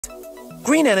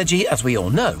Green energy, as we all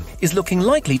know, is looking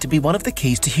likely to be one of the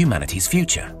keys to humanity's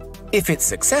future. If it's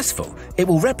successful, it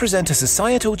will represent a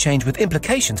societal change with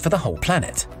implications for the whole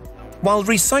planet. While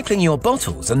recycling your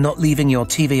bottles and not leaving your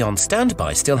TV on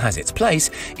standby still has its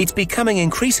place, it's becoming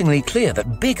increasingly clear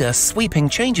that bigger, sweeping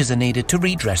changes are needed to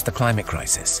redress the climate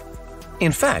crisis.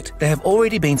 In fact, there have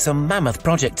already been some mammoth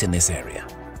projects in this area.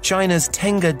 China's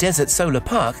Tenga Desert Solar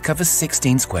Park covers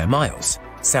 16 square miles.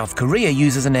 South Korea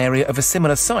uses an area of a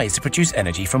similar size to produce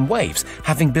energy from waves,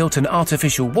 having built an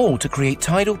artificial wall to create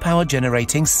tidal power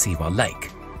generating Siwa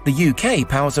Lake. The UK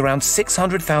powers around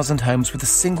 600,000 homes with a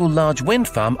single large wind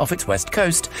farm off its west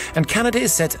coast, and Canada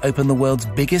is set to open the world's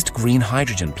biggest green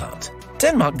hydrogen plant.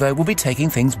 Denmark, though, will be taking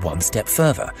things one step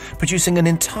further, producing an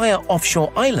entire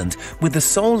offshore island with the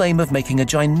sole aim of making a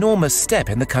ginormous step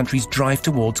in the country's drive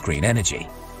towards green energy.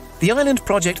 The island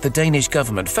project the Danish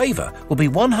government favour will be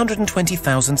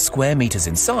 120,000 square metres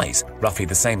in size, roughly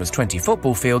the same as 20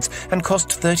 football fields, and cost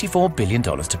 $34 billion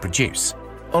to produce.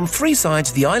 On 3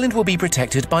 sides, the island will be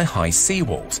protected by high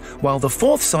seawalls, while the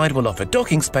 4th side will offer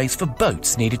docking space for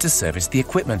boats needed to service the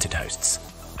equipment it hosts.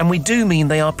 And we do mean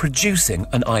they are producing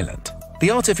an island. The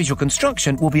artificial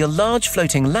construction will be a large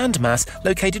floating landmass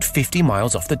located 50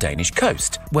 miles off the Danish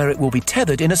coast, where it will be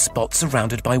tethered in a spot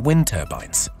surrounded by wind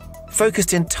turbines.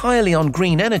 Focused entirely on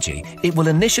green energy, it will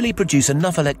initially produce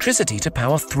enough electricity to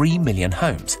power 3 million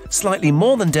homes, slightly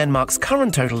more than Denmark's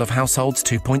current total of households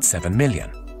 2.7 million.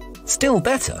 Still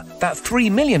better, that 3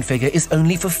 million figure is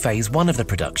only for phase 1 of the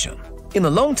production. In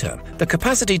the long term, the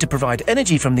capacity to provide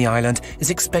energy from the island is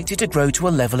expected to grow to a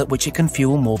level at which it can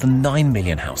fuel more than 9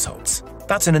 million households.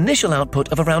 That's an initial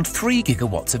output of around 3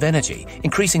 gigawatts of energy,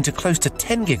 increasing to close to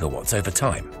 10 gigawatts over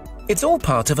time. It's all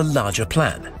part of a larger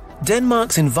plan.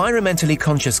 Denmark's environmentally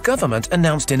conscious government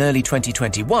announced in early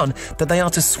 2021 that they are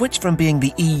to switch from being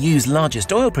the EU's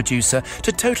largest oil producer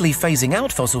to totally phasing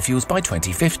out fossil fuels by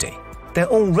 2050. They're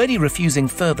already refusing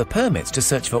further permits to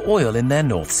search for oil in their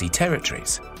North Sea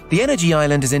territories. The energy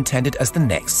island is intended as the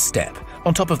next step,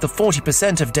 on top of the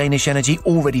 40% of Danish energy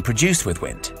already produced with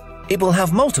wind. It will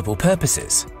have multiple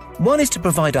purposes. One is to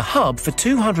provide a hub for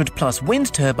 200+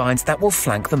 wind turbines that will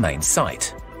flank the main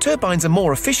site. Turbines are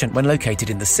more efficient when located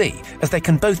in the sea, as they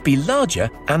can both be larger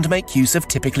and make use of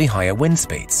typically higher wind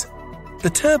speeds.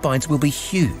 The turbines will be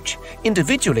huge.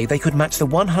 Individually, they could match the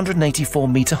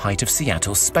 184-meter height of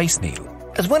Seattle's Space Needle.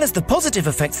 As well as the positive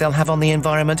effects they'll have on the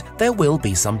environment, there will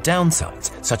be some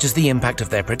downsides, such as the impact of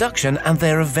their production and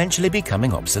their eventually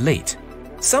becoming obsolete.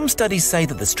 Some studies say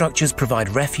that the structures provide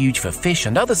refuge for fish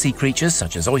and other sea creatures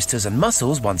such as oysters and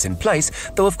mussels once in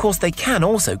place, though of course they can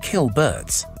also kill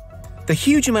birds. The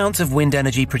huge amounts of wind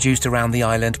energy produced around the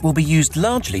island will be used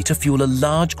largely to fuel a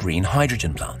large green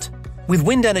hydrogen plant. With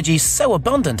wind energy so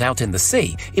abundant out in the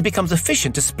sea, it becomes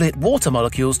efficient to split water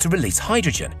molecules to release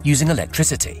hydrogen using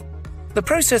electricity. The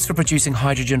process for producing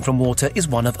hydrogen from water is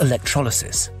one of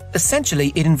electrolysis.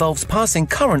 Essentially, it involves passing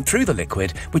current through the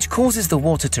liquid, which causes the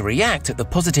water to react at the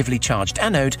positively charged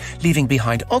anode, leaving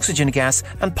behind oxygen gas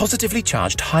and positively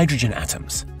charged hydrogen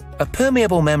atoms. A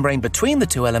permeable membrane between the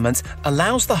two elements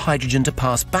allows the hydrogen to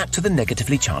pass back to the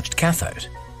negatively charged cathode.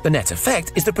 The net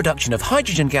effect is the production of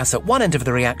hydrogen gas at one end of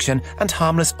the reaction and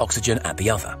harmless oxygen at the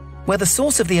other. Where the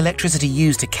source of the electricity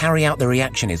used to carry out the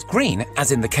reaction is green,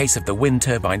 as in the case of the wind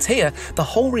turbines here, the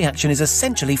whole reaction is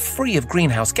essentially free of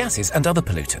greenhouse gases and other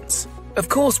pollutants. Of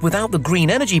course, without the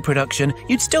green energy production,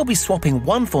 you'd still be swapping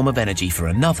one form of energy for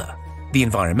another. The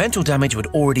environmental damage would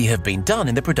already have been done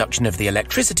in the production of the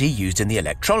electricity used in the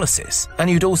electrolysis, and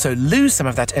you'd also lose some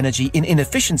of that energy in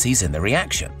inefficiencies in the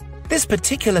reaction. This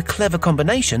particular clever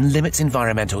combination limits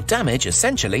environmental damage,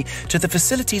 essentially, to the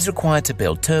facilities required to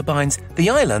build turbines, the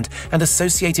island, and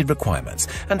associated requirements,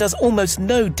 and does almost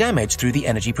no damage through the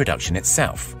energy production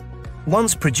itself.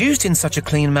 Once produced in such a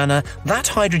clean manner, that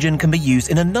hydrogen can be used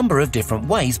in a number of different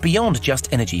ways beyond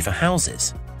just energy for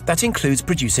houses. That includes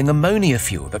producing ammonia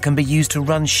fuel that can be used to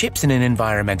run ships in an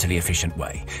environmentally efficient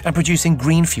way, and producing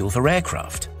green fuel for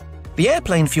aircraft. The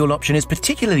airplane fuel option is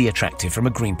particularly attractive from a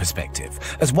green perspective,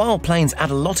 as while planes add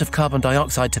a lot of carbon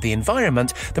dioxide to the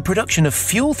environment, the production of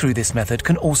fuel through this method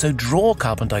can also draw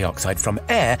carbon dioxide from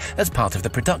air as part of the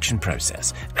production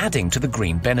process, adding to the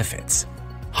green benefits.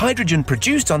 Hydrogen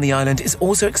produced on the island is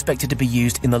also expected to be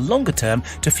used in the longer term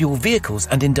to fuel vehicles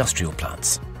and industrial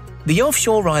plants. The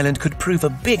offshore island could prove a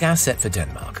big asset for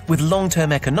Denmark, with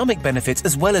long-term economic benefits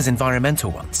as well as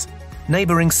environmental ones.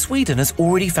 Neighbouring Sweden has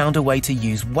already found a way to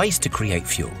use waste to create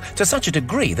fuel, to such a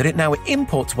degree that it now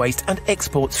imports waste and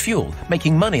exports fuel,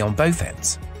 making money on both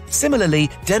ends. Similarly,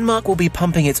 Denmark will be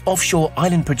pumping its offshore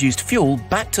island-produced fuel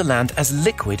back to land as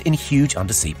liquid in huge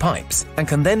undersea pipes, and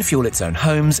can then fuel its own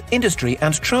homes, industry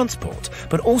and transport,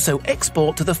 but also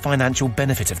export to the financial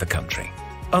benefit of the country.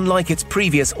 Unlike its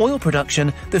previous oil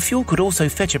production, the fuel could also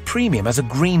fetch a premium as a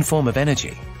green form of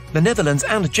energy. The Netherlands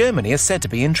and Germany are said to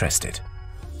be interested.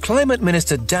 Climate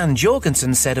Minister Dan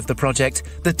Jorgensen said of the project,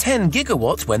 the 10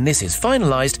 gigawatts, when this is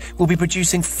finalized, will be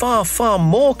producing far, far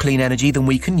more clean energy than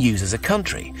we can use as a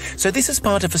country. So this is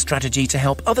part of a strategy to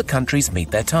help other countries meet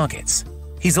their targets.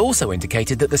 He's also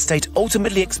indicated that the state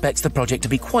ultimately expects the project to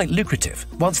be quite lucrative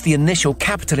once the initial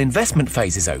capital investment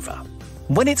phase is over.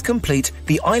 When it's complete,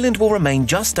 the island will remain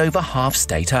just over half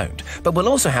state-owned, but will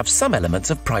also have some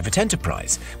elements of private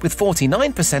enterprise, with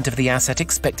 49% of the asset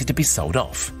expected to be sold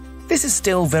off. This is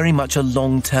still very much a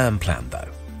long-term plan, though.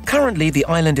 Currently, the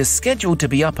island is scheduled to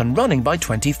be up and running by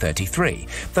 2033,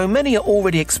 though many are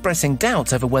already expressing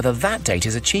doubts over whether that date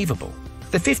is achievable.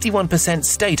 The 51%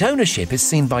 state ownership is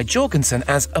seen by Jorgensen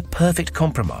as a perfect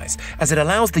compromise, as it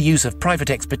allows the use of private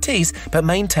expertise but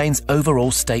maintains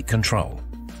overall state control.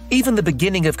 Even the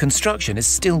beginning of construction is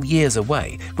still years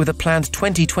away, with a planned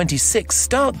 2026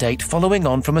 start date following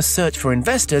on from a search for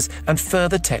investors and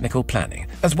further technical planning,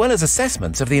 as well as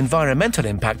assessments of the environmental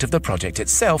impact of the project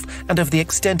itself and of the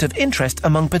extent of interest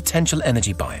among potential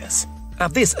energy buyers.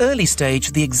 At this early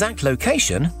stage, the exact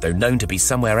location, though known to be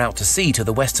somewhere out to sea to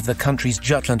the west of the country's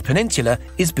Jutland Peninsula,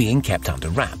 is being kept under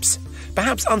wraps.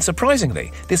 Perhaps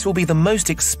unsurprisingly, this will be the most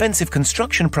expensive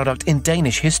construction product in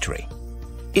Danish history.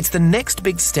 It's the next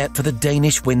big step for the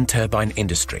Danish wind turbine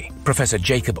industry, Professor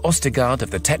Jacob Ostergaard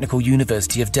of the Technical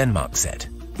University of Denmark said.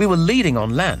 We were leading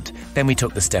on land, then we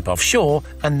took the step offshore,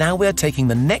 and now we're taking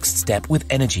the next step with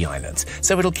energy islands,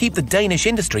 so it'll keep the Danish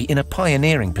industry in a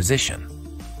pioneering position.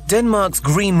 Denmark's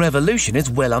green revolution is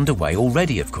well underway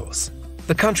already, of course.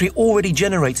 The country already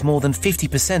generates more than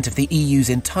 50% of the EU's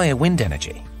entire wind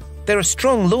energy. There are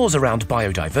strong laws around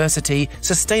biodiversity,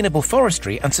 sustainable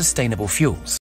forestry and sustainable fuels.